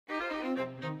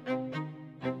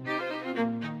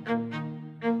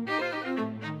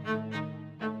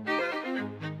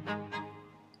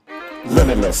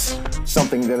Limitless,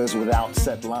 something that is without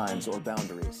set lines or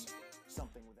boundaries.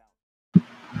 Something without...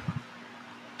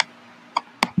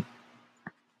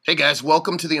 Hey guys,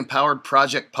 welcome to the Empowered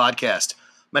Project Podcast.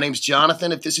 My name's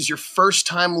Jonathan. If this is your first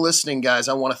time listening, guys,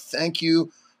 I want to thank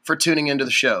you for tuning into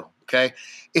the show, okay?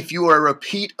 If you are a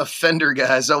repeat offender,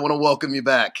 guys, I want to welcome you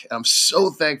back. I'm so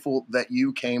thankful that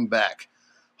you came back.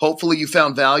 Hopefully you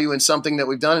found value in something that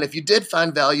we've done, and if you did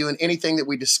find value in anything that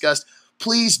we discussed,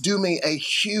 please do me a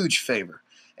huge favor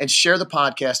and share the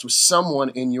podcast with someone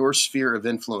in your sphere of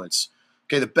influence.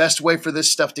 Okay, the best way for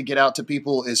this stuff to get out to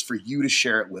people is for you to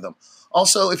share it with them.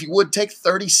 Also, if you would, take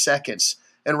 30 seconds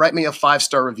and write me a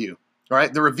 5-star review. All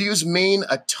right, the reviews mean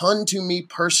a ton to me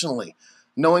personally.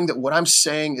 Knowing that what I'm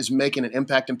saying is making an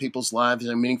impact in people's lives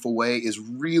in a meaningful way is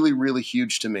really, really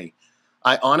huge to me.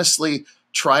 I honestly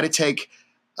try to take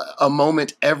a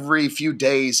moment every few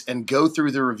days and go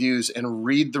through the reviews and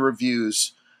read the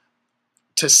reviews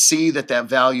to see that that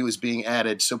value is being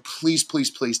added. So please,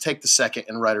 please, please take the second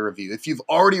and write a review. If you've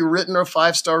already written a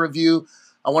 5-star review,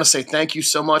 I want to say thank you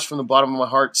so much from the bottom of my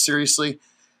heart, seriously.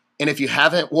 And if you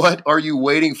haven't, what are you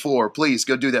waiting for? Please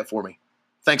go do that for me.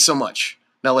 Thanks so much.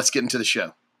 Now let's get into the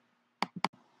show.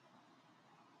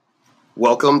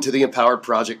 Welcome to the Empowered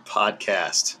Project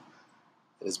Podcast.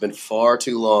 It has been far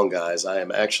too long, guys. I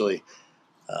am actually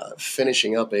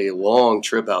finishing up a long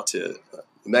trip out to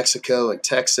Mexico and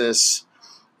Texas,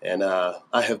 and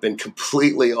I have been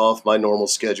completely off my normal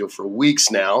schedule for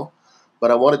weeks now, but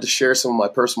I wanted to share some of my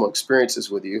personal experiences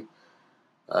with you.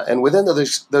 And within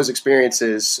those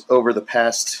experiences over the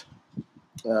past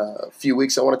few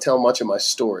weeks, I want to tell much of my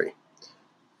story.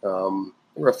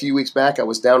 A few weeks back, I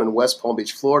was down in West Palm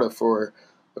Beach, Florida for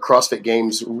a CrossFit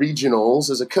Games regionals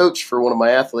as a coach for one of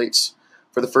my athletes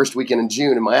for the first weekend in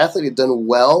June. And my athlete had done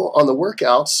well on the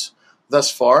workouts thus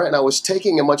far, and I was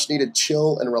taking a much-needed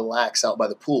chill and relax out by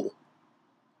the pool.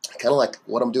 Kind of like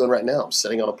what I'm doing right now. I'm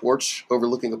sitting on a porch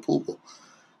overlooking a pool.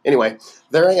 Anyway,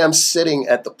 there I am sitting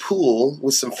at the pool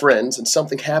with some friends, and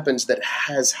something happens that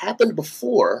has happened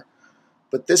before,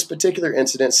 but this particular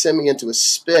incident sent me into a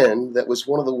spin that was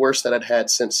one of the worst that I'd had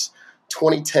since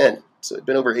 2010. So it's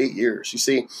been over 8 years. You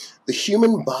see, the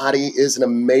human body is an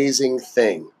amazing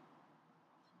thing.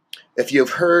 If you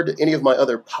have heard any of my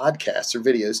other podcasts or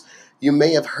videos, you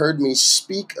may have heard me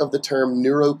speak of the term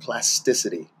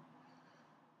neuroplasticity.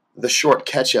 The short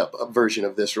catch-up version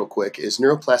of this real quick is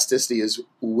neuroplasticity is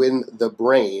when the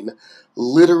brain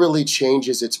literally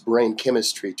changes its brain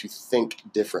chemistry to think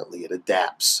differently. It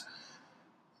adapts.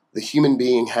 The human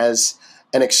being has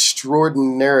an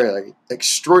extraordinary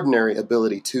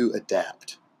ability to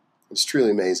adapt. It's truly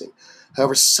amazing.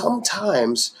 However,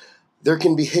 sometimes there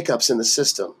can be hiccups in the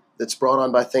system that's brought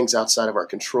on by things outside of our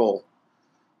control.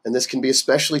 And this can be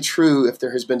especially true if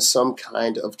there has been some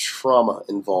kind of trauma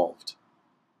involved.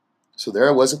 So there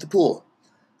I was at the pool.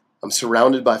 I'm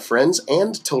surrounded by friends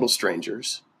and total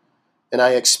strangers, and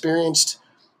I experienced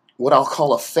what I'll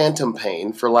call a phantom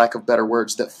pain, for lack of better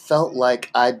words, that felt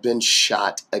like I'd been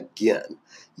shot again.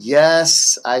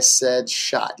 Yes, I said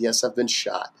shot. Yes, I've been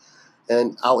shot.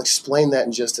 And I'll explain that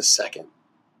in just a second.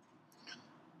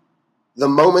 The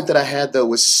moment that I had, though,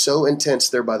 was so intense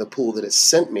there by the pool that it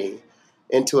sent me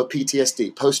into a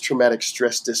PTSD, post-traumatic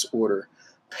stress disorder,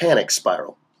 panic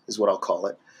spiral is what I'll call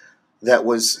it. That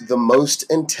was the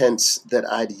most intense that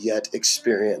I'd yet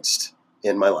experienced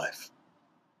in my life.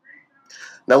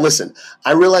 Now listen,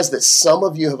 I realize that some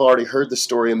of you have already heard the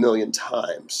story a million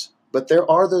times, but there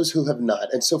are those who have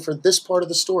not. And so for this part of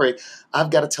the story,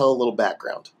 I've got to tell a little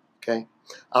background, okay?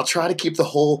 I'll try to keep the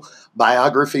whole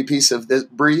biography piece of this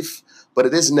brief, but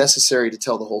it is necessary to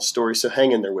tell the whole story, so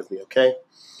hang in there with me, okay?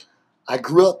 I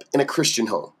grew up in a Christian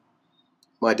home.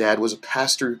 My dad was a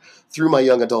pastor through my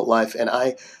young adult life, and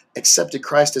I accepted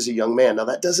Christ as a young man. Now,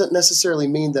 that doesn't necessarily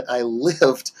mean that I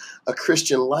lived a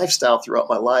Christian lifestyle throughout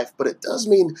my life, but it does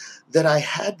mean that I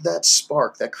had that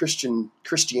spark, that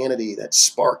Christianity, that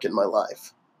spark in my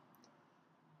life.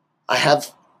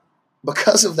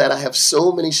 Because of that, I have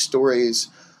so many stories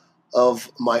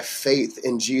of my faith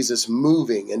in Jesus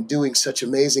moving and doing such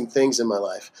amazing things in my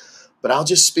life. But I'll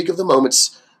just speak of the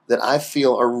moments that I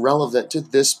feel are relevant to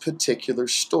this particular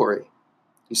story.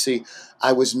 You see,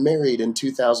 I was married in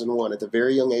 2001 at the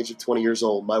very young age of 20 years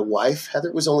old. My wife,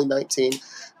 Heather, was only 19.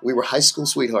 We were high school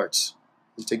sweethearts.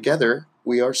 And together,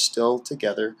 we are still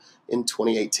together in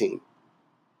 2018.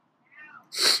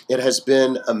 It has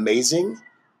been amazing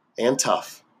and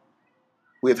tough.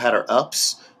 We've had our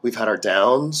ups, we've had our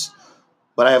downs,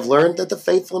 but I have learned that the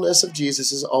faithfulness of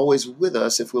Jesus is always with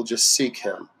us if we'll just seek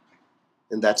him.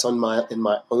 And that's in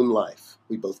my own life.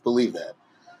 We both believe that.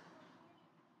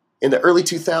 In the early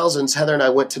 2000s, Heather and I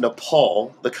went to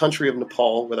Nepal, the country of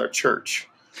Nepal, with our church.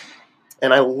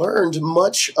 And I learned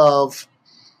much of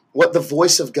what the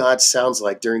voice of God sounds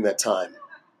like during that time.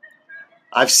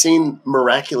 I've seen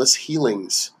miraculous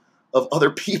healings of other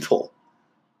people,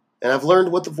 and I've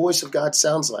learned what the voice of God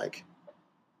sounds like.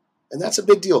 And that's a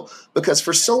big deal, because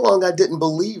for so long I didn't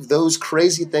believe those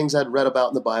crazy things I'd read about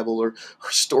in the Bible, or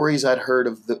stories I'd heard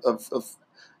of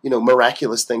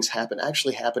miraculous things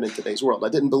actually happen in today's world. I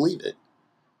didn't believe it.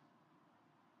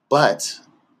 But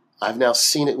I've now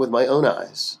seen it with my own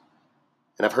eyes,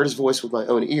 and I've heard his voice with my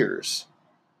own ears.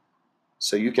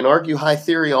 So you can argue high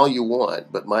theory all you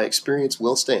want, but my experience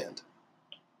will stand.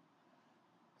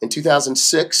 In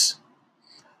 2006,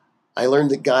 I learned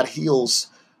that God heals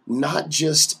not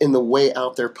just in the way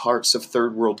out there parts of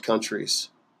third world countries,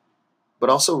 but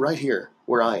also right here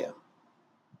where I am.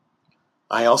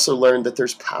 I also learned that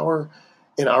there's power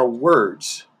in our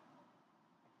words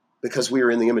because we are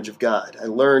in the image of God. I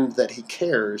learned that he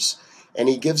cares and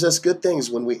he gives us good things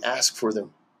when we ask for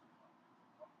them.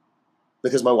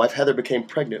 Because my wife Heather became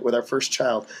pregnant with our first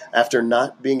child after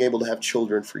not being able to have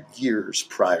children for years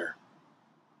prior.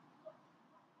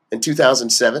 In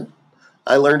 2007,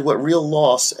 I learned what real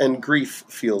loss and grief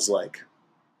feels like,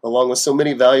 along with so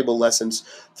many valuable lessons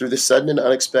through the sudden and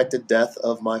unexpected death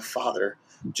of my father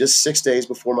just 6 days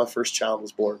before my first child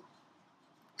was born.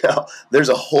 Now, there's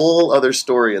a whole other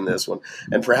story in this one,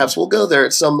 and perhaps we'll go there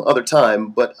at some other time,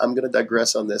 but I'm going to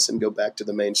digress on this and go back to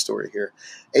the main story here.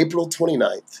 April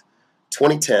 29th,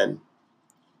 2010,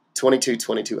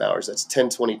 22 hours. That's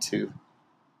 10:22.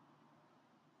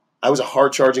 I was a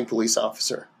hard-charging police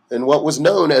officer in what was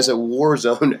known as a war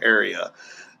zone area.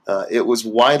 It was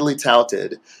widely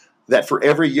touted that for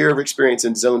every year of experience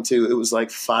in Zone 2, it was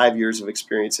like 5 years of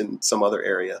experience in some other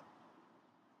area.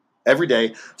 Every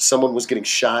day, someone was getting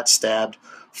shot, stabbed,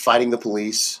 fighting the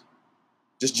police,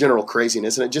 just general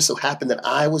craziness. And it just so happened that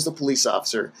I was the police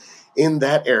officer in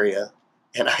that area,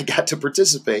 and I got to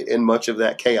participate in much of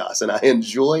that chaos. And I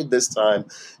enjoyed this time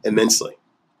immensely.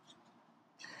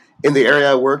 In the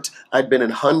area I worked, I'd been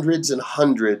in hundreds and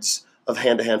hundreds of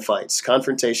hand-to-hand fights,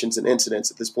 confrontations, and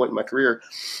incidents at this point in my career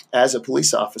as a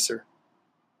police officer.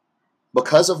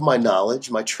 Because of my knowledge,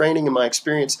 my training, and my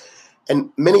experience, and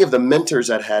many of the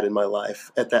mentors I'd had in my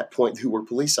life at that point who were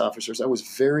police officers, I was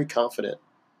very confident.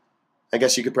 I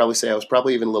guess you could probably say I was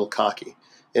probably even a little cocky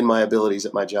in my abilities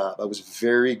at my job. I was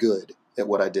very good at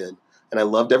what I did, and I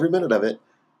loved every minute of it,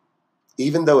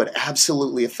 even though it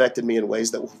absolutely affected me in ways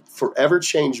that will forever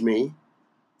change me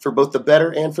for both the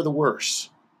better and for the worse.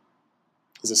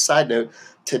 As a side note,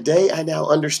 today I now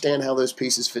understand how those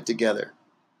pieces fit together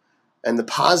and the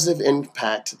positive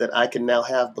impact that I can now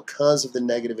have because of the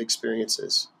negative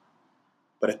experiences.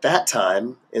 But at that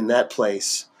time, in that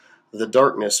place, the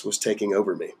darkness was taking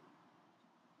over me.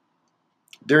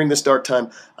 During this dark time,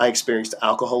 I experienced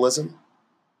alcoholism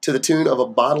to the tune of a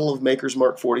bottle of Maker's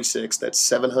Mark 46, that's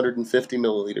 750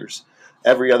 milliliters,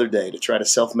 every other day to try to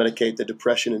self-medicate the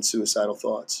depression and suicidal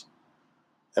thoughts.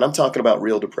 And I'm talking about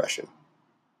real depression.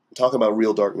 I'm talking about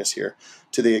real darkness here.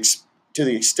 To the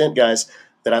extent, guys,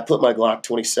 that I put my Glock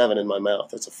 27 in my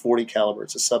mouth. It's a .40 caliber.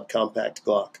 It's a subcompact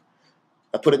Glock.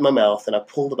 I put it in my mouth, and I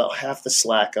pulled about half the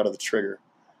slack out of the trigger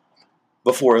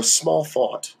before a small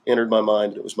thought entered my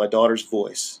mind, and it was my daughter's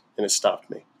voice, and it stopped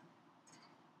me.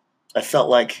 I felt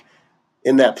like,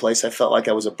 in that place, I felt like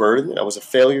I was a burden, and I was a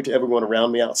failure to everyone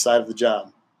around me outside of the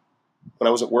job. When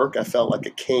I was at work, I felt like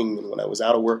a king, and when I was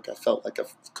out of work, I felt like a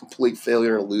complete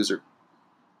failure and a loser.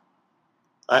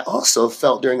 I also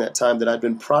felt during that time that I'd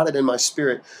been prodded in my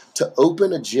spirit to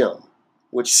open a gym,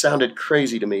 which sounded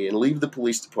crazy to me, and leave the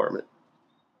police department.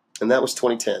 And that was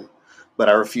 2010, but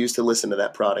I refused to listen to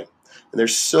that prodding. And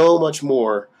there's so much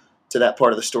more to that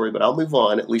part of the story, but I'll move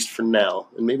on, at least for now,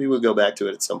 and maybe we'll go back to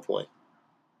it at some point.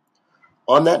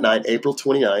 On that night, April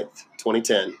 29th,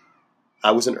 2010,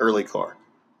 I was an early car.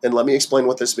 And let me explain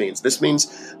what this means. This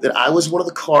means that I was one of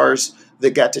the cars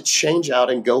that got to change out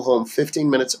and go home 15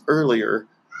 minutes earlier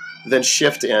than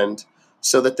shift end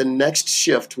so that the next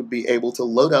shift would be able to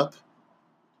load up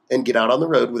and get out on the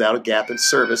road without a gap in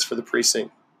service for the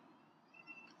precinct.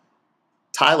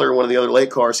 Tyler, one of the other late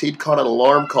cars, he'd caught an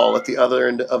alarm call at the other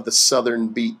end of the southern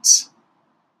beats.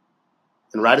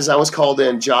 And right as I was called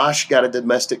in, Josh got a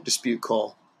domestic dispute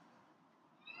call.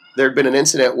 There had been an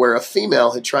incident where a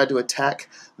female had tried to attack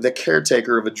the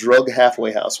caretaker of a drug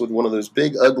halfway house with one of those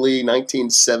big, ugly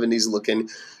 1970s-looking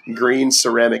green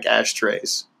ceramic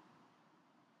ashtrays.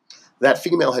 That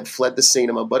female had fled the scene,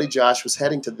 and my buddy Josh was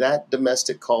heading to that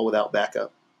domestic call without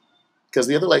backup. Because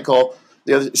the other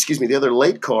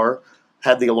late car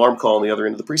had the alarm call on the other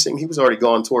end of the precinct. He was already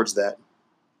gone towards that.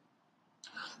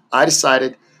 I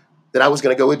decided that I was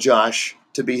going to go with Josh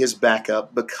to be his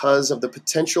backup because of the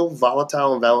potential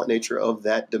volatile and violent nature of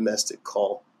that domestic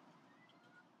call.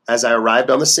 As I arrived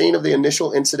on the scene of the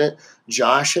initial incident,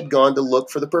 Josh had gone to look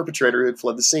for the perpetrator who had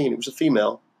fled the scene. It was a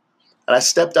female. And I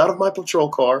stepped out of my patrol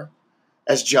car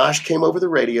as Josh came over the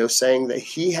radio saying that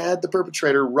he had the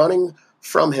perpetrator running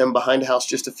from him behind a house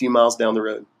just a few miles down the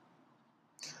road.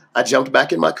 I jumped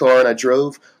back in my car and I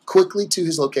drove quickly to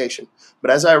his location.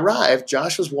 But as I arrived,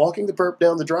 Josh was walking the perp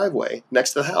down the driveway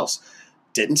next to the house.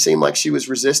 Didn't seem like she was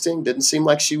resisting, didn't seem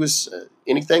like she was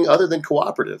anything other than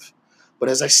cooperative. But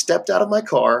as I stepped out of my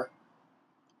car,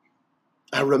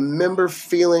 I remember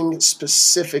feeling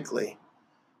specifically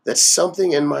that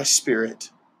something in my spirit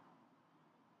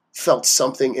felt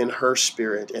something in her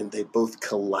spirit, and they both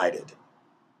collided.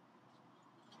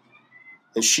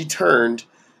 And she turned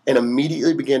and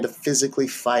immediately began to physically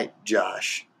fight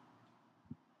Josh.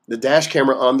 The dash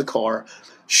camera on the car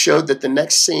showed that the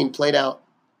next scene played out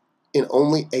in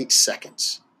only 8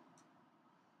 seconds.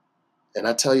 And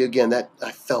I tell you again, that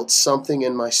I felt something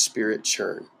in my spirit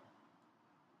churn.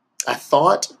 I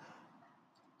thought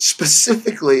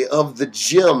specifically of the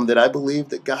gym that I believed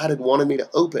that God had wanted me to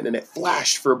open, and it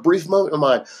flashed for a brief moment in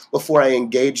my mind before I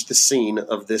engaged the scene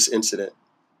of this incident.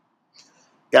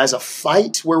 Guys, a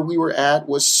fight where we were at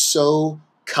was so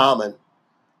common.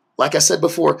 Like I said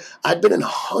before, I'd been in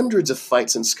hundreds of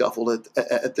fights and scuffled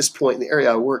at this point in the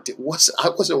area I worked. I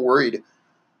wasn't worried.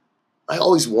 I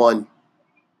always won.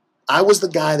 I was the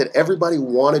guy that everybody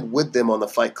wanted with them on the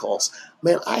fight calls.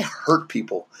 Man, I hurt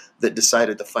people that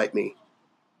decided to fight me.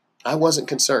 I wasn't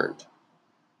concerned.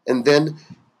 And then,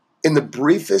 in the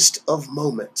briefest of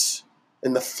moments,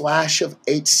 in the flash of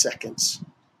 8 seconds,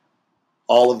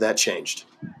 all of that changed.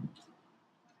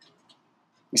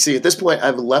 You see, at this point,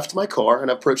 I've left my car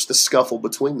and approached the scuffle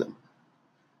between them.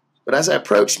 But as I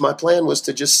approached, my plan was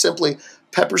to just simply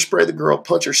pepper spray the girl,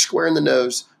 punch her square in the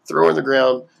nose, throw her on the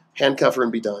ground, handcuff her,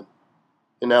 and be done.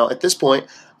 And now, at this point,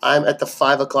 I'm at the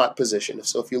 5 o'clock position.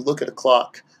 So if you look at a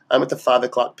clock, I'm at the 5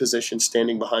 o'clock position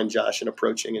standing behind Josh and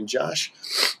approaching. And Josh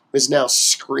is now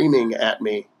screaming at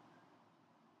me.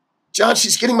 John,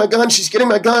 she's getting my gun. She's getting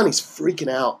my gun. He's freaking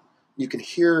out. You can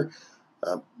hear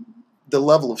the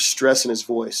level of stress in his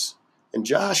voice. And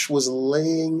Josh was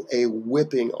laying a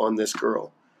whipping on this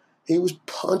girl. He was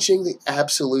punching the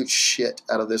absolute shit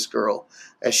out of this girl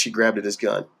as she grabbed at his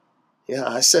gun. Yeah,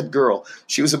 I said girl.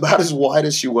 She was about as wide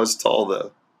as she was tall,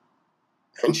 though.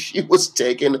 And she was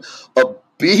taking a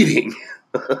beating.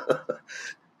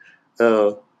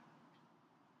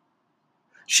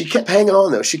 She kept hanging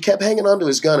on, though. She kept hanging on to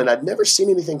his gun, and I'd never seen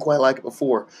anything quite like it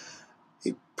before.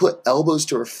 He put elbows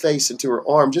to her face and to her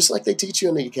arm, just like they teach you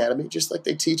in the academy, just like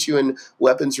they teach you in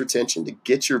weapons retention to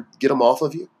get them off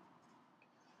of you.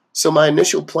 So my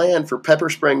initial plan for pepper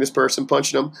spraying this person,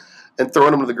 punching him, and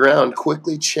throwing him to the ground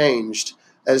quickly changed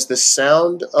as the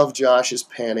sound of Josh's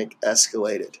panic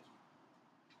escalated.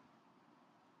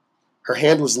 Her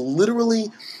hand was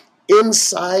literally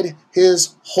inside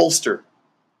his holster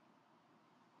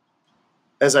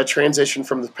as I transitioned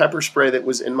from the pepper spray that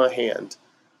was in my hand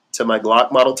to my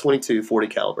Glock Model 22 .40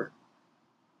 caliber.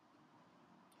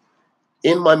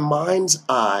 In my mind's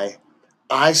eye,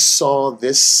 I saw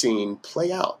this scene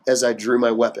play out as I drew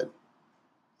my weapon.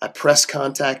 I press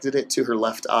contacted it to her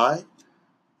left eye.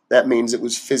 That means it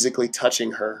was physically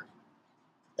touching her.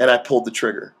 And I pulled the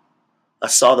trigger. I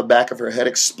saw the back of her head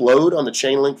explode on the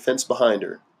chain link fence behind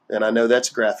her. And I know that's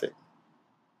graphic.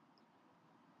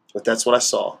 But that's what I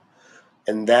saw.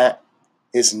 And that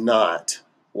is not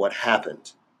what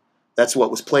happened. That's what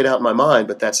was played out in my mind,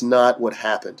 but that's not what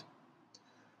happened.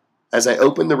 As I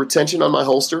opened the retention on my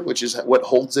holster, which is what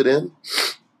holds it in,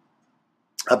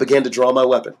 I began to draw my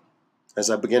weapon. As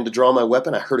I began to draw my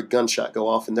weapon, I heard a gunshot go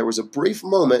off, and there was a brief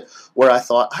moment where I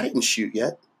thought, I didn't shoot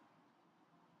yet.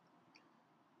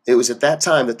 It was at that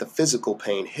time that the physical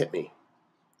pain hit me.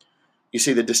 You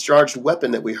see, the discharged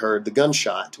weapon that we heard, the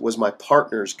gunshot, was my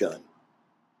partner's gun.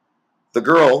 The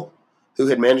girl who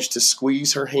had managed to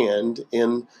squeeze her hand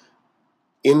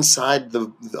inside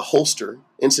the holster,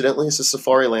 incidentally, it's a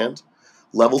Safariland,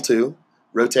 level 2,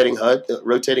 rotating hood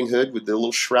with the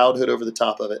little shroud hood over the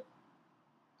top of it,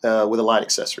 with a light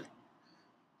accessory.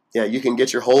 Yeah, you can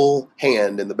get your whole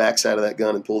hand in the backside of that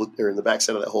gun and in the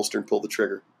backside of that holster and pull the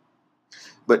trigger.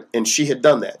 And she had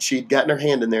done that. She'd gotten her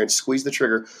hand in there and squeezed the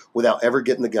trigger without ever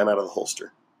getting the gun out of the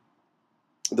holster.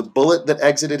 The bullet that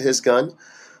exited his gun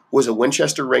was a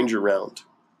Winchester Ranger round.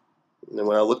 And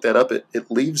when I looked that up, it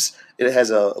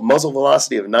has a muzzle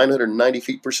velocity of 990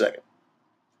 feet per second.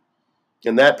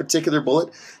 And that particular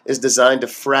bullet is designed to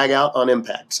frag out on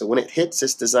impact. So when it hits,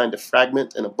 it's designed to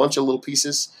fragment in a bunch of little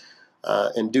pieces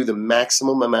and do the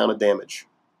maximum amount of damage.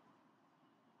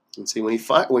 And see,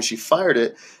 when she fired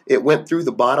it, it went through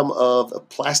the bottom of a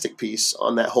plastic piece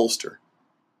on that holster.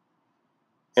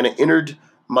 And it entered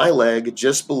my leg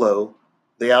just below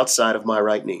the outside of my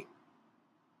right knee.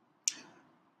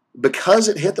 Because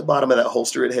it hit the bottom of that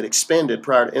holster, it had expanded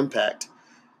prior to impact.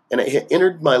 And it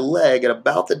entered my leg at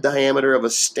about the diameter of a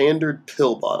standard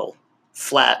pill bottle,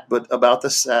 flat, but about the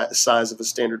size of a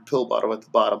standard pill bottle at the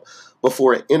bottom,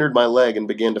 before it entered my leg and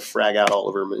began to frag out all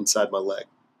over inside my leg.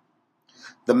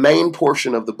 The main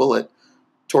portion of the bullet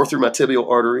tore through my tibial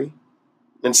artery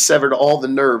and severed all the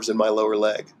nerves in my lower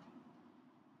leg.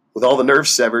 With all the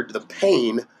nerves severed, the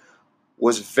pain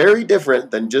was very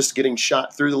different than just getting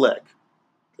shot through the leg.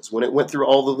 Because when it went through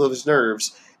all of those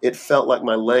nerves, it felt like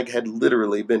my leg had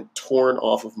literally been torn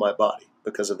off of my body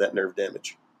because of that nerve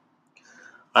damage.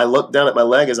 I looked down at my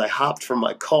leg as I hopped to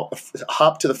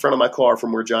the front of my car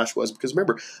from where Josh was. Because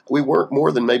remember, we weren't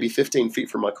more than maybe 15 feet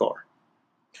from my car.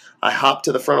 I hopped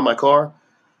to the front of my car,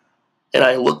 and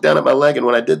I looked down at my leg. And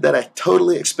when I did that, I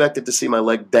totally expected to see my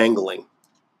leg dangling.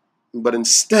 But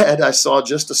instead, I saw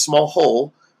just a small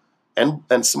hole and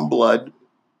some blood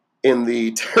in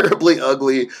the terribly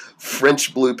ugly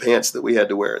French blue pants that we had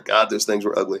to wear. God, those things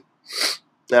were ugly.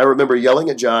 And I remember yelling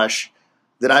at Josh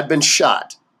that I'd been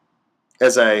shot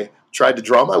as I tried to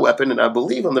draw my weapon, and I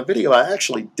believe on the video I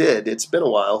actually did. It's been a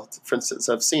while since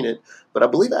I've seen it, but I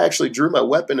believe I actually drew my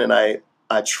weapon, and I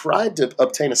tried to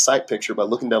obtain a sight picture by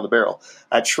looking down the barrel.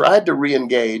 I tried to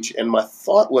re-engage, and my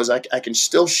thought was I can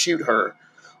still shoot her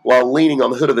while leaning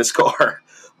on the hood of this car.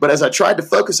 But as I tried to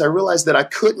focus, I realized that I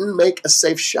couldn't make a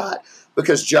safe shot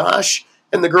because Josh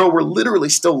and the girl were literally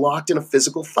still locked in a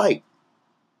physical fight.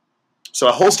 So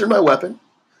I holstered my weapon.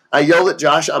 I yelled at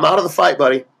Josh, "I'm out of the fight,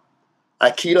 buddy."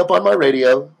 I keyed up on my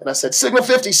radio, and I said, "Signal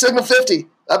 50, signal 50,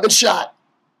 I've been shot."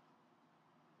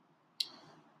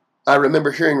 I remember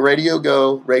hearing radio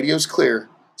go, radio's clear,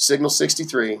 signal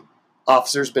 63,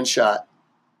 officer's been shot.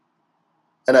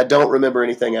 And I don't remember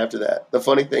anything after that. The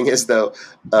funny thing is, though,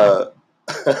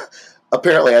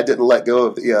 apparently I didn't let go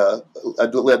of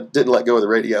the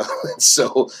radio,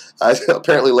 so I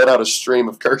apparently let out a stream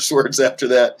of curse words after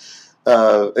that,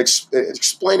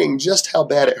 explaining just how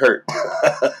bad it hurt.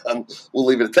 We'll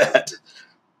leave it at that.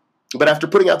 But after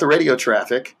putting out the radio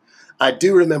traffic, I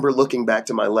do remember looking back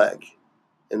to my leg,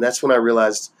 and that's when I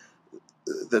realized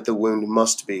that the wound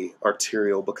must be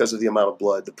arterial because of the amount of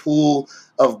blood. The pool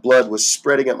of blood was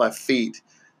spreading at my feet,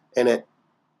 and it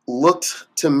looked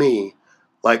to me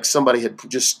like somebody had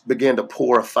just began to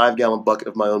pour a 5-gallon bucket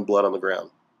of my own blood on the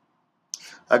ground.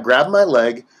 I grabbed my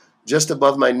leg just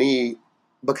above my knee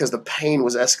because the pain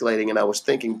was escalating, and I was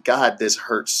thinking, God, this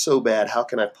hurts so bad. How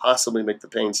can I possibly make the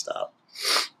pain stop?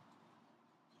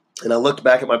 And I looked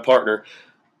back at my partner,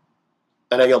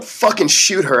 and I yelled, "Fucking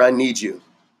shoot her, I need you."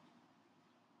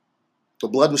 The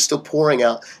blood was still pouring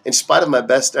out in spite of my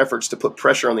best efforts to put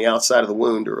pressure on the outside of the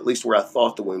wound, or at least where I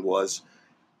thought the wound was.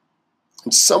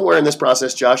 And somewhere in this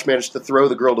process, Josh managed to throw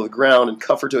the girl to the ground and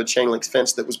cuff her to a chain link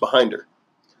fence that was behind her.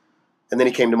 And then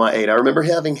he came to my aid. I remember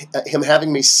him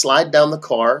having me slide down the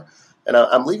car, and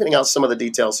I'm leaving out some of the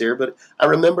details here, but I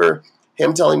remember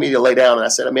him telling me to lay down, and I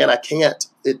said, "Man, I can't.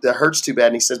 It hurts too bad."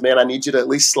 And he says, "Man, I need you to at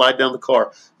least slide down the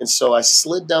car." And so I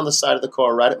slid down the side of the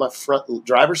car, right at my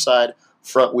driver's side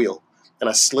front wheel. And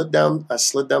I slid down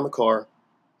the car.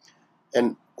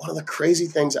 And one of the crazy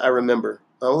things I remember,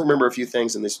 I only remember a few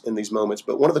things in these moments,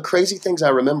 but one of the crazy things I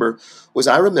remember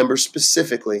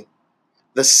specifically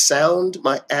the sound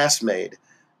my ass made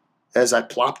as I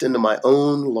plopped into my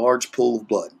own large pool of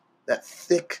blood. That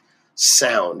thick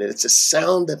sound. And it's a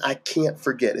sound that I can't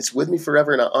forget. It's with me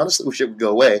forever, and I honestly wish it would go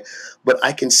away, but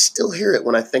I can still hear it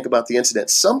when I think about the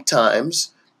incident.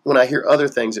 Sometimes when I hear other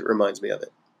things, it reminds me of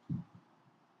it.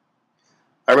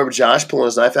 I remember Josh pulling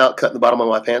his knife out, cutting the bottom of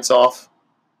my pants off.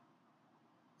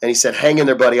 And he said, "Hang in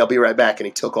there, buddy. I'll be right back." And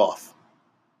he took off.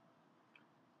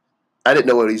 I didn't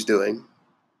know what he was doing.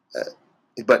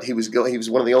 But he was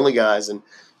one of the only guys, and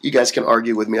you guys can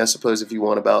argue with me, I suppose, if you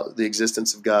want, about the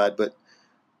existence of God. But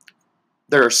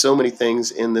there are so many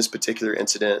things in this particular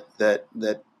incident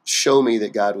that show me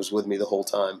that God was with me the whole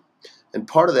time. And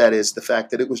part of that is the fact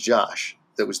that it was Josh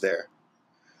that was there.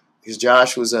 Because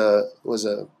Josh was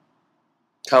a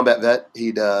combat vet.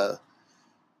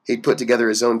 He'd put together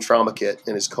his own trauma kit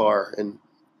in his car, and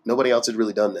nobody else had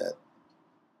really done that.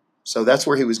 So that's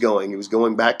where he was going. He was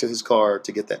going back to his car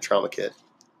to get that trauma kit.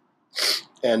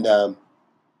 And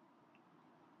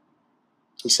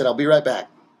he said, "I'll be right back."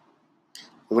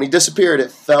 And when he disappeared,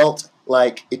 it felt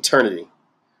like eternity.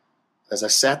 as I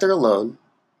sat there alone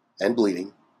and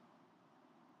bleeding,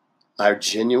 I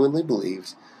genuinely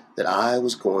believed that I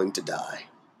was going to die.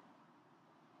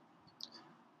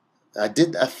 I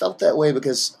felt that way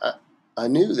because I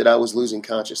knew that I was losing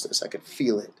consciousness. I could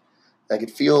feel it. I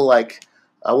could feel like,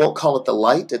 I won't call it the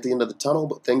light at the end of the tunnel,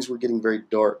 but things were getting very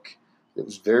dark. It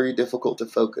was very difficult to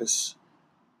focus.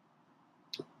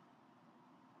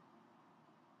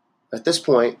 At this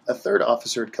point, a third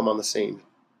officer had come on the scene.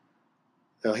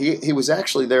 Now, he was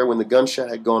actually there when the gunshot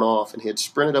had gone off, and he had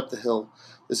sprinted up the hill.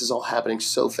 This is all happening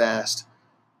so fast.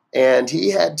 And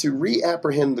he had to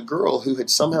reapprehend the girl who had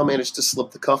somehow managed to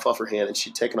slip the cuff off her hand, and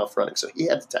she'd taken off running. So he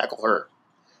had to tackle her.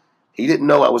 He didn't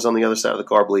know I was on the other side of the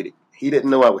car bleeding. He didn't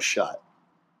know I was shot.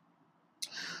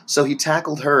 So he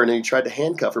tackled her, and he tried to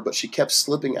handcuff her, but she kept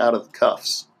slipping out of the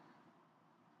cuffs.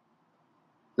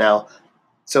 Now,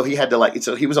 so he had to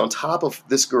so he was on top of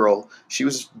this girl. She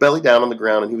was belly down on the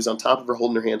ground, and he was on top of her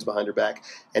holding her hands behind her back.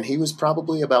 And he was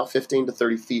probably about 15 to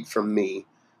 30 feet from me.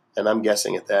 And I'm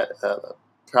guessing at that,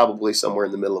 probably somewhere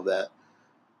in the middle of that.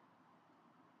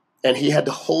 And he had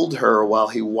to hold her while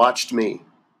he watched me.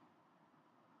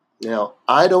 Now,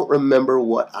 I don't remember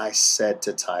what I said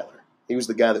to Tyler. He was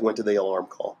the guy that went to the alarm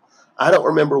call. I don't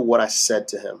remember what I said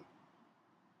to him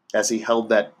as he held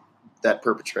that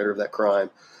perpetrator of that crime.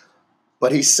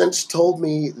 But he since told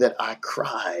me that I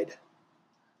cried,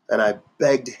 and I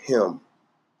begged him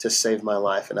to save my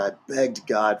life, and I begged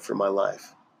God for my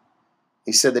life.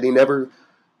 He said that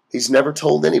he's never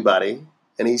told anybody,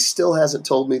 and he still hasn't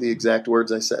told me the exact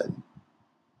words I said.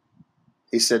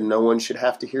 He said no one should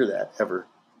have to hear that, ever.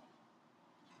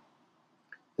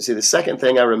 You see, the second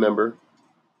thing I remember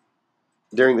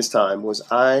during this time was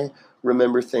I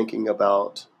remember thinking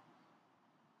about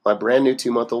my brand new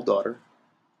 2-month-old daughter,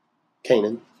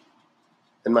 Canaan,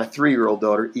 and my 3-year-old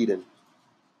daughter, Eden.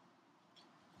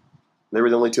 They were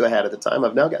the only two I had at the time.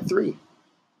 I've now got 3.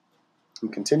 I'm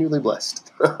continually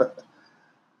blessed.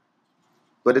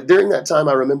 But during that time,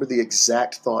 I remember the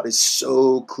exact thought is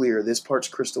so clear. This part's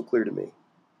crystal clear to me.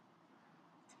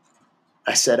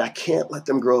 I said, I can't let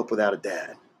them grow up without a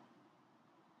dad.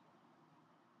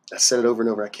 I said it over and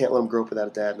over. I can't let them grow up without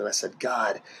a dad. And I said,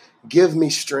 God, give me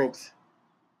strength.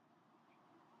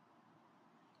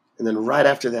 And then right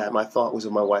after that, my thought was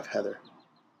of my wife, Heather.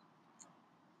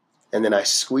 And then I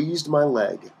squeezed my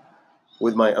leg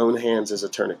with my own hands as a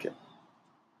tourniquet.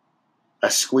 I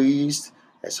squeezed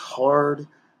as hard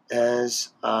as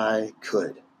I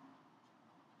could.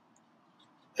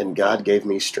 And God gave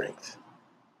me strength.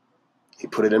 He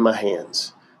put it in my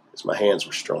hands because my hands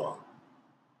were strong.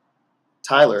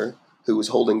 Tyler, who was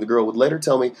holding the girl, would later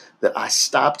tell me that I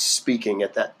stopped speaking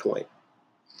at that point,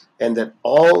 and that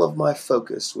all of my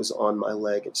focus was on my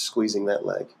leg and squeezing that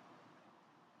leg.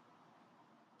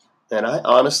 And I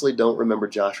honestly don't remember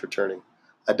Josh returning.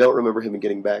 I don't remember him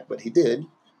getting back, but he did.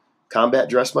 Combat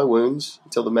dressed my wounds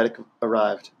until the medic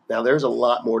arrived. Now, there's a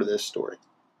lot more to this story.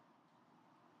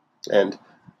 And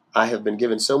I have been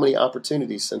given so many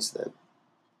opportunities since then.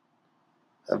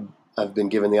 I've been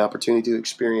given the opportunity to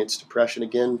experience depression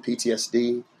again,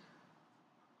 PTSD,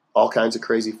 all kinds of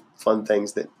crazy fun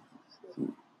things that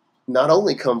not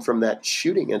only come from that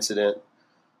shooting incident,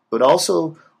 but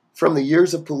also from the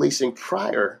years of policing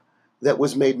prior that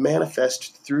was made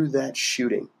manifest through that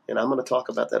shooting. And I'm going to talk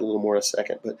about that a little more in a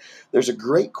second. But there's a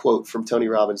great quote from Tony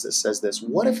Robbins that says this: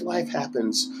 what if life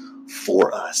happens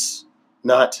for us,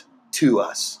 not to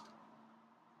us?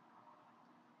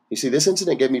 You see, this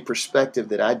incident gave me perspective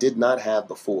that I did not have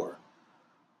before.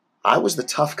 I was the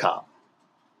tough cop.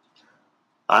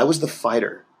 I was the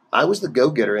fighter. I was the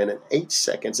go-getter, and in 8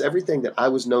 seconds, everything that I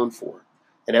was known for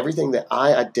and everything that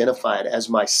I identified as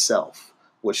myself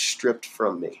was stripped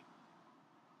from me.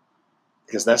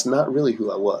 Because that's not really who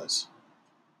I was.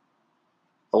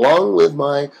 Along with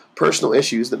my personal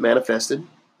issues that manifested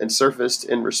and surfaced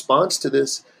in response to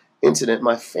this incident,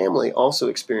 my family also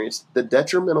experienced the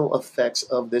detrimental effects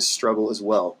of this struggle as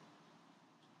well.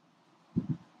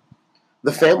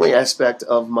 The family aspect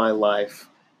of my life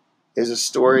is a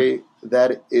story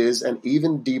that is an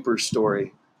even deeper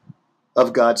story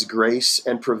of God's grace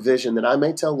and provision that I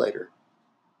may tell later.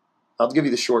 I'll give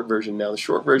you the short version now. The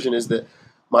short version is that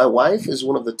my wife is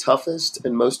one of the toughest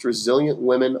and most resilient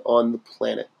women on the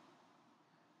planet.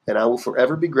 And I will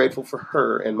forever be grateful for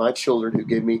her and my children who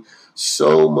gave me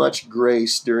so much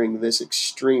grace during this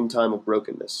extreme time of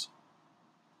brokenness.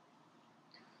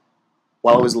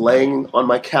 While I was laying on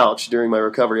my couch during my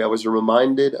recovery, I was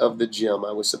reminded of the gym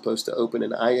I was supposed to open.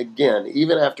 And I again,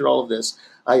 even after all of this,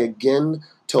 I again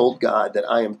told God that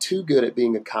I am too good at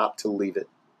being a cop to leave it.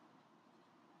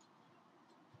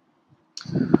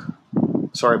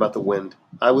 Sorry about the wind.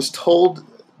 I was told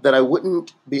that I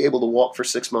wouldn't be able to walk for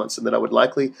 6 months and that I would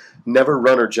likely never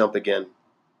run or jump again.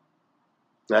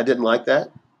 And I didn't like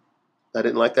that. I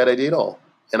didn't like that idea at all,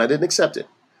 and I didn't accept it.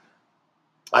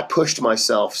 I pushed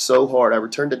myself so hard. I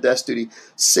returned to desk duty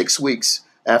 6 weeks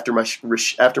after my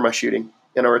shooting,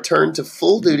 and I returned to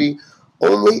full duty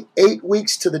only 8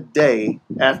 weeks to the day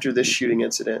after this shooting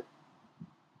incident.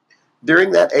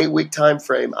 During that 8-week time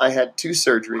frame, I had 2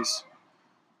 surgeries.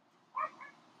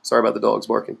 Sorry about the dogs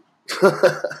barking.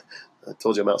 I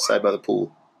told you I'm outside by the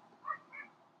pool.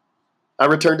 I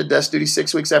returned to desk duty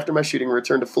 6 weeks after my shooting,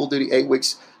 returned to full duty 8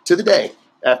 weeks to the day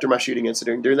after my shooting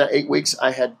incident. During that 8 weeks,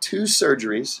 I had 2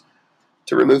 surgeries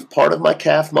to remove part of my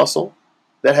calf muscle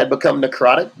that had become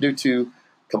necrotic due to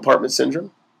compartment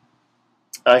syndrome.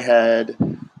 I had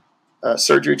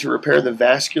surgery to repair the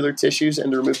vascular tissues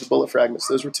and to remove the bullet fragments.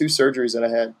 Those were 2 surgeries that I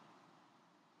had.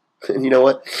 And you know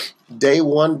what? Day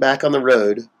 1 back on the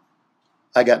road,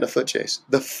 I got in a foot chase.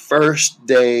 The first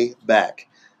day back,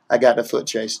 I got in a foot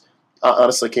chase. I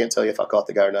honestly can't tell you if I caught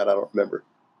the guy or not. I don't remember.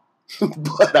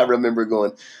 But I remember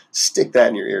going, stick that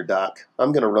in your ear, Doc.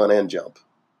 I'm going to run and jump,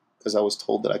 because I was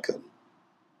told that I couldn't.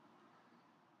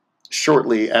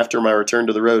 Shortly after my return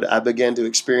to the road, I began to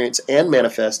experience and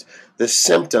manifest the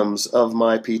symptoms of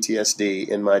my PTSD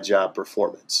in my job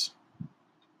performance.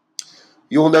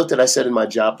 You will note that I said in my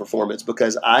job performance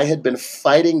because I had been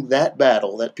fighting that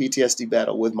battle, that PTSD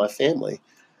battle, with my family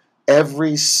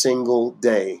every single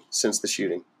day since the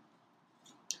shooting.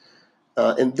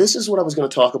 And this is what I was going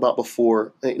to talk about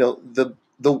before. You know,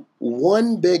 the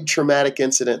one big traumatic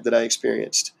incident that I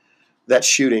experienced, that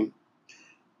shooting,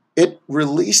 it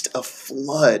released a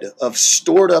flood of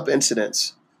stored up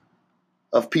incidents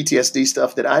of PTSD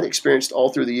stuff that I'd experienced all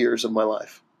through the years of my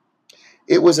life.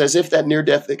 It was as if that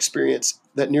near-death experience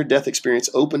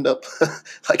opened up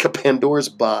like a Pandora's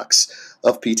box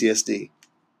of PTSD.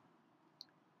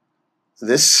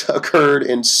 This occurred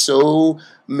in so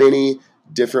many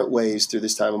different ways through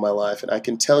this time of my life, and I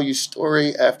can tell you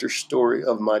story after story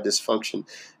of my dysfunction.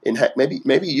 And heck,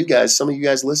 maybe you guys, some of you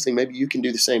guys listening, maybe you can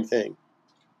do the same thing.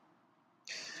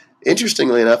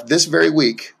 Interestingly enough, this very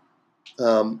week,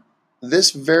 I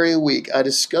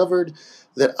discovered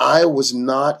that I was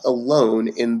not alone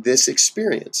in this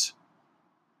experience.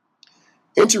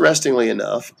 Interestingly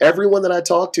enough, everyone that I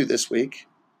talked to this week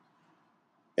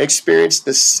experienced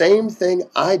the same thing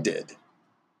I did.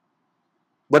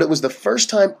 But it was the first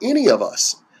time any of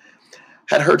us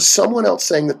had heard someone else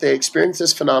saying that they experienced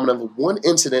this phenomenon of one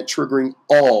incident triggering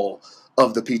all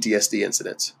of the PTSD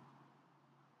incidents.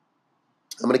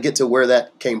 I'm going to get to where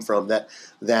that came from, where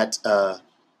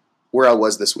I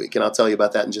was this week, and I'll tell you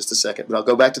about that in just a second. But I'll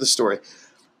go back to the story.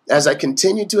 As I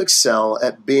continued to excel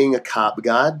at being a cop,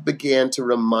 God began to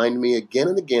remind me again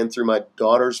and again through my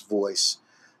daughter's voice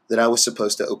that I was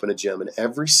supposed to open a gym. And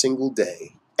every single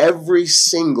day,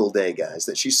 guys,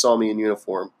 that she saw me in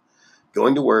uniform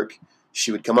going to work,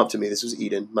 she would come up to me. This was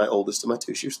Eden, my oldest of my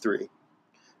 2. She was 3.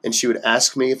 And she would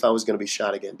ask me if I was going to be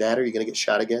shot again. Dad, are you going to get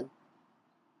shot again?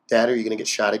 Dad, are you going to get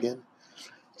shot again?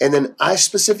 And then I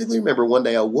specifically remember one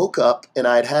day I woke up and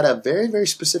I had a very, very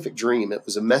specific dream. It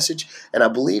was a message, and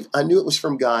I knew it was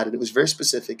from God, and it was very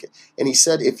specific. And he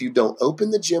said, if you don't open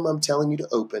the gym I'm telling you to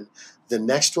open, the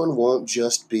next one won't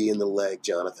just be in the leg,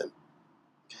 Jonathan.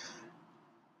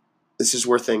 This is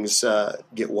where things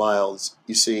get wild.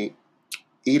 You see,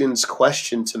 Eden's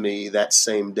question to me that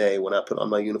same day when I put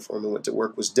on my uniform and went to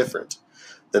work was different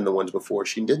than the ones before.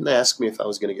 She didn't ask me if I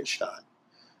was going to get shot.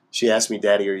 She asked me,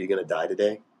 Daddy, are you going to die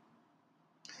today?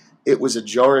 It was a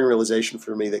jarring realization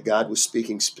for me that God was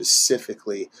speaking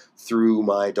specifically through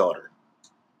my daughter.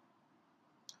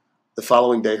 The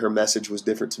following day, her message was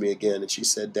different to me again, and she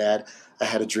said, Dad, I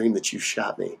had a dream that you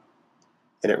shot me,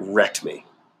 and it wrecked me.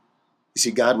 You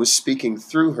see, God was speaking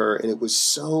through her, and it was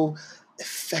so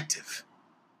effective.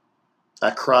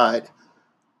 I cried.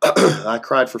 I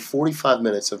cried for 45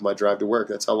 minutes of my drive to work.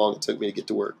 That's how long it took me to get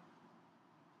to work.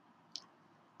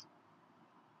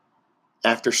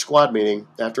 After our squad meeting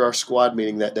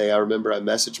that day, I remember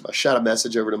I shot a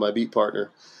message over to my beat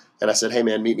partner, and I said, hey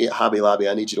man, meet me at Hobby Lobby.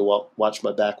 I need you to watch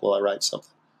my back while I write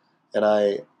something. And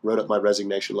I wrote up my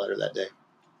resignation letter that day.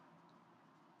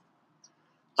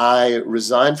 I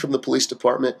resigned from the police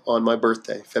department on my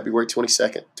birthday, February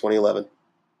 22nd, 2011.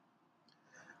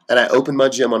 And I opened my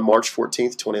gym on March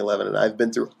 14th, 2011. And I've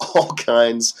been through all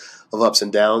kinds of ups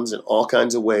and downs and all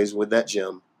kinds of ways with that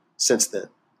gym since then.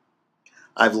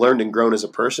 I've learned and grown as a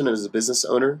person and as a business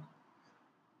owner.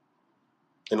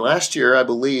 And last year, I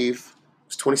believe, it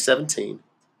was 2017,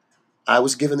 I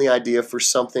was given the idea for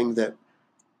something that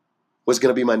was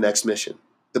going to be my next mission,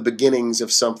 the beginnings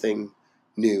of something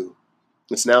new.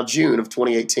 It's now June of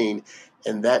 2018,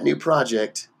 and that new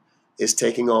project is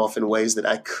taking off in ways that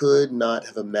I could not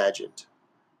have imagined.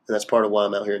 And that's part of why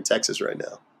I'm out here in Texas right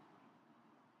now.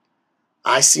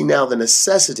 I see now the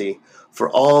necessity for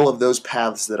all of those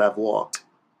paths that I've walked.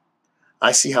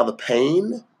 I see how the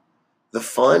pain, the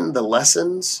fun, the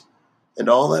lessons, and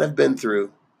all that I've been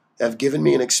through have given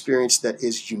me an experience that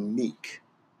is unique-ish.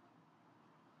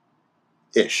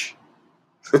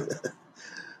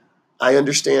 I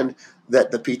understand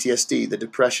that the PTSD, the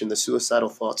depression, the suicidal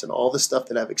thoughts, and all the stuff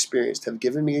that I've experienced have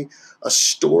given me a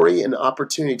story and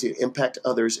opportunity to impact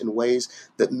others in ways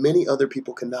that many other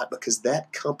people cannot, because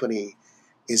that company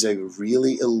is a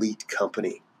really elite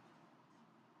company.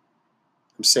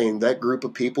 I'm saying that group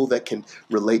of people that can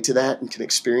relate to that and can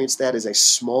experience that is a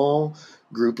small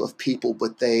group of people,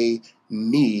 but they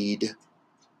need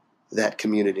that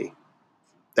community.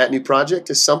 That new project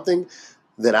is something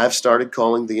that I've started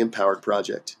calling the Empowered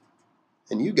Project.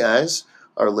 And you guys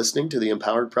are listening to the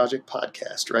Empowered Project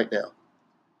podcast right now.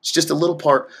 It's just a little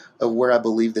part of where I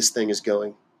believe this thing is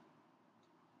going.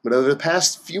 But over the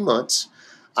past few months,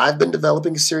 I've been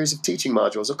developing a series of teaching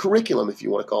modules, a curriculum, if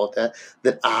you want to call it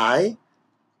that I,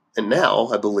 and now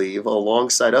I believe,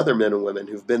 alongside other men and women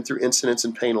who've been through incidents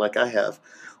and pain like I have,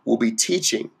 will be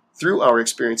teaching through our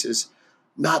experiences,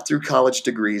 not through college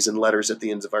degrees and letters at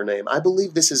the ends of our name. I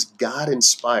believe this is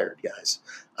God-inspired, guys.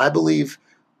 I believe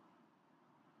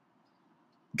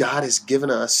God has given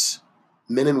us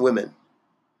men and women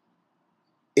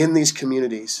in these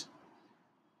communities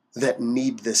that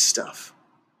need this stuff.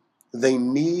 They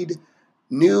need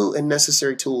new and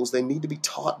necessary tools. They need to be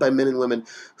taught by men and women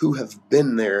who have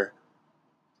been there.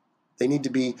 They need to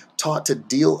be taught to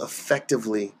deal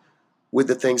effectively with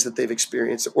the things that they've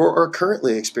experienced or are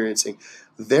currently experiencing.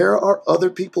 There are other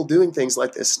people doing things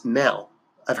like this now.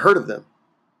 I've heard of them,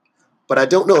 but I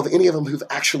don't know of any of them who've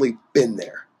actually been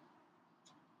there,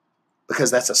 because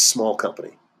that's a small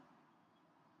company.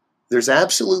 There's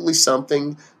absolutely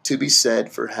something to be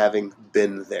said for having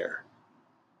been there.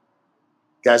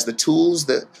 Guys, the tools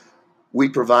that we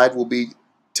provide will be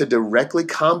to directly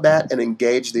combat and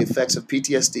engage the effects of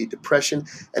PTSD, depression,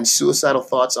 and suicidal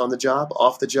thoughts on the job,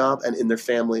 off the job, and in their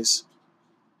families.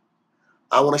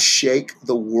 I want to shake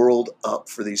the world up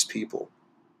for these people.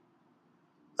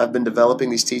 I've been developing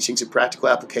these teachings and practical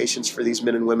applications for these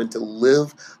men and women to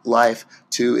live life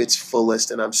to its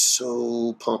fullest, and I'm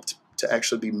so pumped to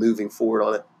actually be moving forward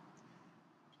on it.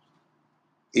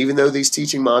 Even though these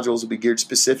teaching modules will be geared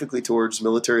specifically towards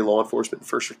military, law enforcement, and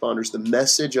first responders, the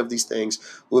message of these things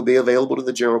will be available to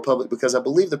the general public, because I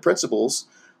believe the principles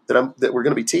that we're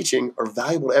going to be teaching are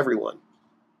valuable to everyone.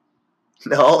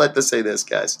 Now, I'll have to say this,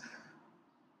 guys.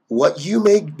 What you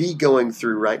may be going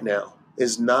through right now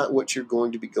is not what you're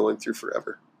going to be going through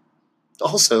forever.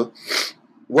 Also,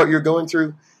 what you're going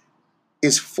through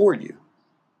is for you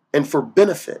and for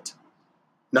benefit,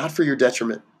 not for your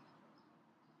detriment.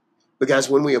 But guys,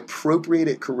 when we appropriate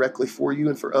it correctly for you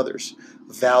and for others,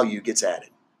 value gets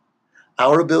added.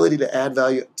 Our ability to add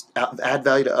value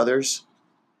to others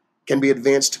can be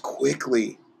advanced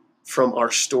quickly from our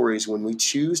stories when we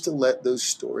choose to let those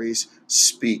stories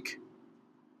speak.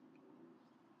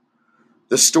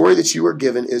 The story that you are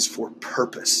given is for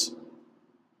purpose.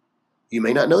 You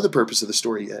may not know the purpose of the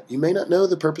story yet. You may not know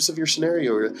the purpose of your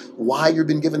scenario or why you've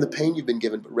been given the pain you've been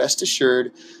given, but rest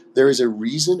assured, there is a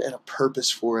reason and a purpose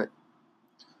for it.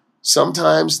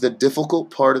 Sometimes the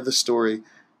difficult part of the story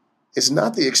is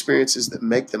not the experiences that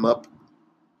make them up,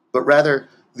 but rather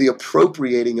the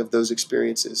appropriating of those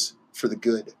experiences for the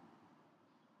good.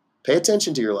 Pay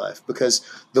attention to your life, because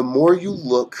the more you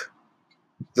look,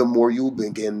 the more you will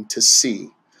begin to see.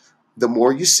 The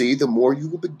more you see, the more you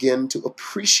will begin to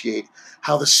appreciate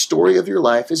how the story of your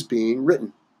life is being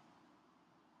written.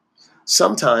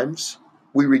 Sometimes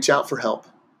we reach out for help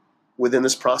within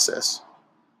this process.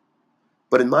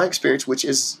 But in my experience, which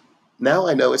is, now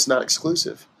I know it's not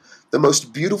exclusive, the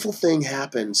most beautiful thing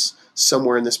happens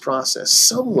somewhere in this process.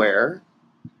 Somewhere,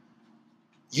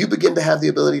 you begin to have the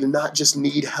ability to not just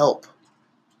need help,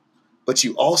 but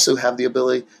you also have the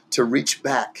ability to reach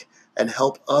back and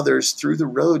help others through the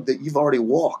road that you've already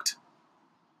walked.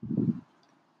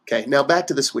 Okay, now back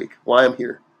to this week, why I'm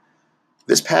here.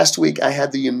 This past week, I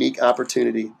had the unique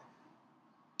opportunity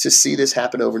to see this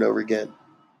happen over and over again.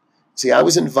 See, I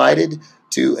was invited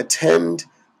to attend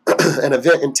an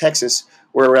event in Texas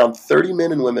where around 30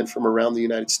 men and women from around the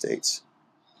United States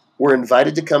were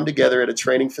invited to come together at a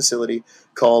training facility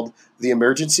called the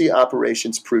Emergency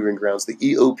Operations Proving Grounds, the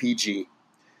EOPG.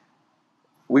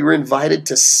 We were invited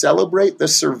to celebrate the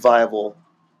survival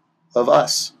of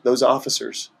us, those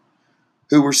officers,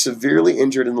 who were severely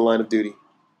injured in the line of duty.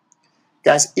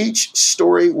 Guys, each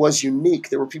story was unique.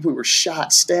 There were people who were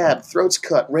shot, stabbed, throats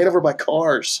cut, ran over by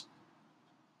cars,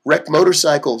 wrecked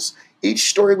motorcycles. Each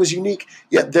story was unique,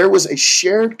 yet there was a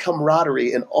shared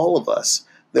camaraderie in all of us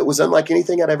that was unlike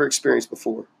anything I'd ever experienced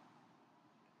before.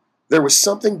 There was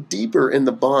something deeper in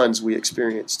the bonds we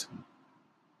experienced.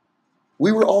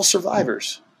 We were all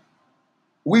survivors.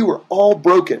 We were all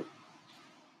broken.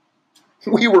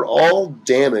 We were all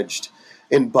damaged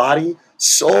in body,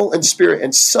 soul, and spirit.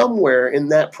 And somewhere in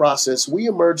that process, we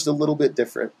emerged a little bit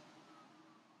different.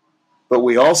 But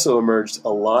we also emerged a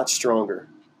lot stronger.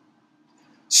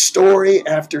 Story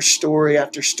after story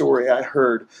after story I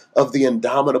heard of the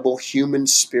indomitable human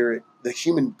spirit, the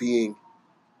human being.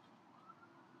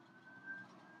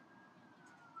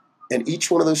 And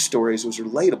each one of those stories was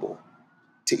relatable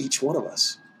to each one of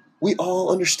us. We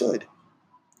all understood.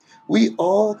 We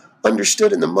all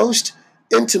understood in the most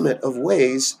intimate of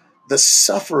ways the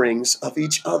sufferings of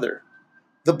each other.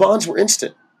 The bonds were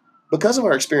instant because of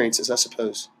our experiences, I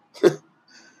suppose.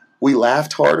 We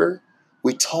laughed harder.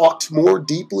 We talked more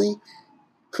deeply.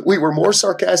 We were more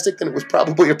sarcastic than it was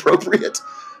probably appropriate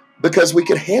because we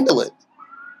could handle it.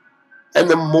 And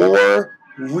we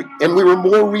were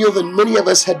more real than many of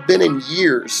us had been in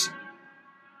years.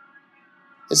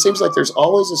 It seems like there's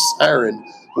always a siren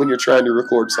when you're trying to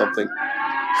record something.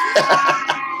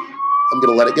 I'm going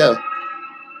to let it go.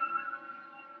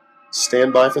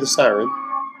 Stand by for the siren.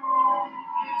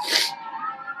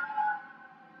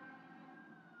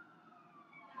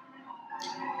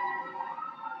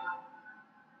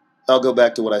 I'll go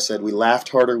back to what I said. We laughed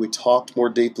harder. We talked more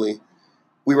deeply.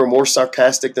 We were more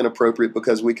sarcastic than appropriate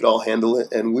because we could all handle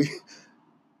it. And we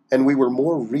were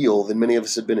more real than many of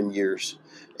us had been in years.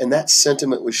 And that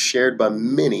sentiment was shared by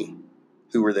many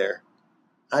who were there.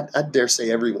 I dare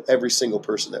say every single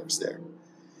person that was there.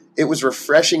 It was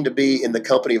refreshing to be in the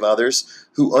company of others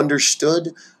who understood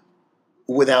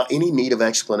without any need of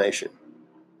explanation.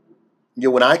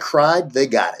 When I cried, they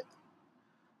got it.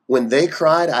 When they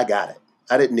cried, I got it.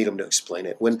 I didn't need them to explain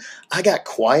it. When I got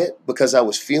quiet because I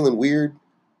was feeling weird,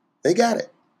 they got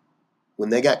it. When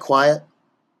they got quiet,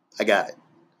 I got it.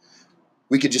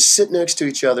 We could just sit next to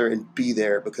each other and be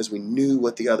there because we knew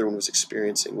what the other one was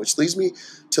experiencing, which leads me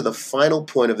to the final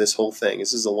point of this whole thing.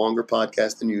 This is a longer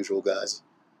podcast than usual, guys.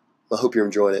 I hope you're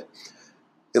enjoying it.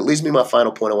 It leads me to my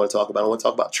final point I want to talk about. I want to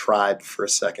talk about tribe for a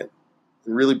second,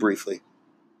 really briefly.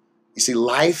 You see,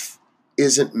 life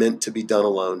isn't meant to be done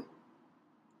alone.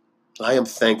 I am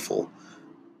thankful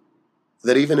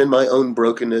that even in my own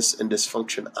brokenness and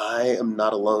dysfunction, I am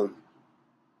not alone.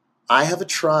 I have a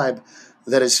tribe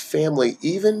that is family,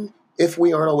 even if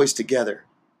we aren't always together.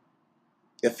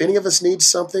 If any of us needs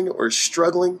something or is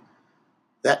struggling,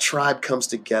 that tribe comes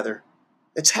together.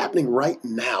 It's happening right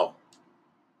now.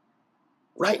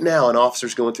 Right now, an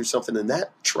officer's going through something, and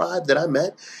that tribe that I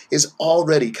met is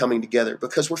already coming together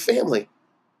because we're family.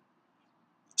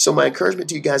 So my encouragement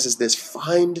to you guys is this: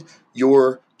 find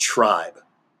your tribe.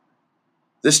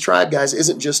 This tribe, guys,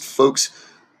 isn't just folks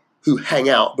who hang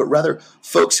out, but rather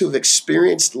folks who have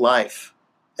experienced life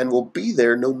and will be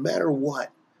there no matter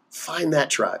what. Find that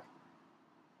tribe.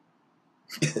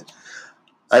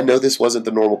 I know this wasn't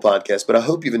the normal podcast, but I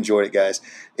hope you've enjoyed it, guys.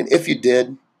 And if you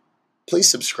did, please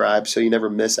subscribe so you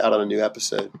never miss out on a new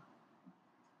episode.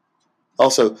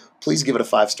 Also, please give it a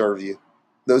 5-star review.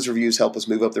 Those reviews help us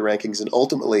move up the rankings and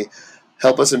ultimately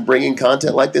help us in bringing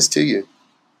content like this to you.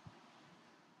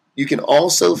 You can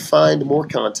also find more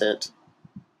content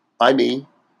by me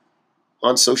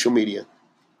on social media.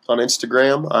 On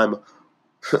Instagram, I'm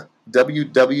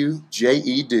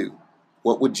WWJEDo.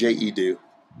 What would JE do?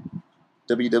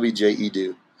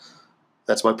 WWJEDo.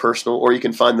 That's my personal, or you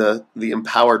can find the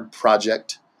Empowered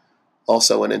Project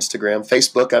also on Instagram.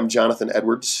 Facebook, I'm Jonathan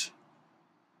Edwards.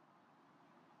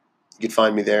 You can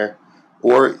find me there.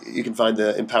 Or you can find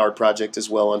the Empowered Project as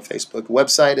well on Facebook. The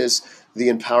website is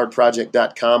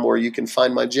theempoweredproject.com, or you can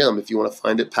find my gym if you want to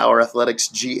find it,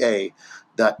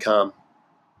 powerathleticsga.com.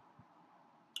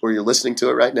 Or you're listening to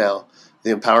it right now,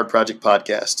 the Empowered Project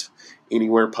Podcast.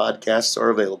 Anywhere podcasts are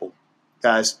available.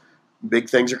 Guys, big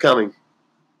things are coming.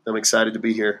 I'm excited to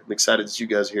be here. I'm excited that you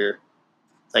guys are here.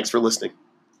 Thanks for listening.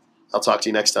 I'll talk to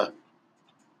you next time.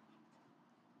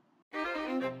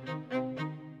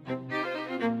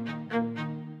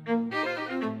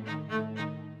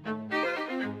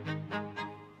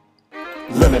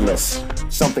 Limitless,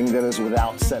 something that is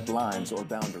without set lines or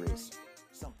boundaries.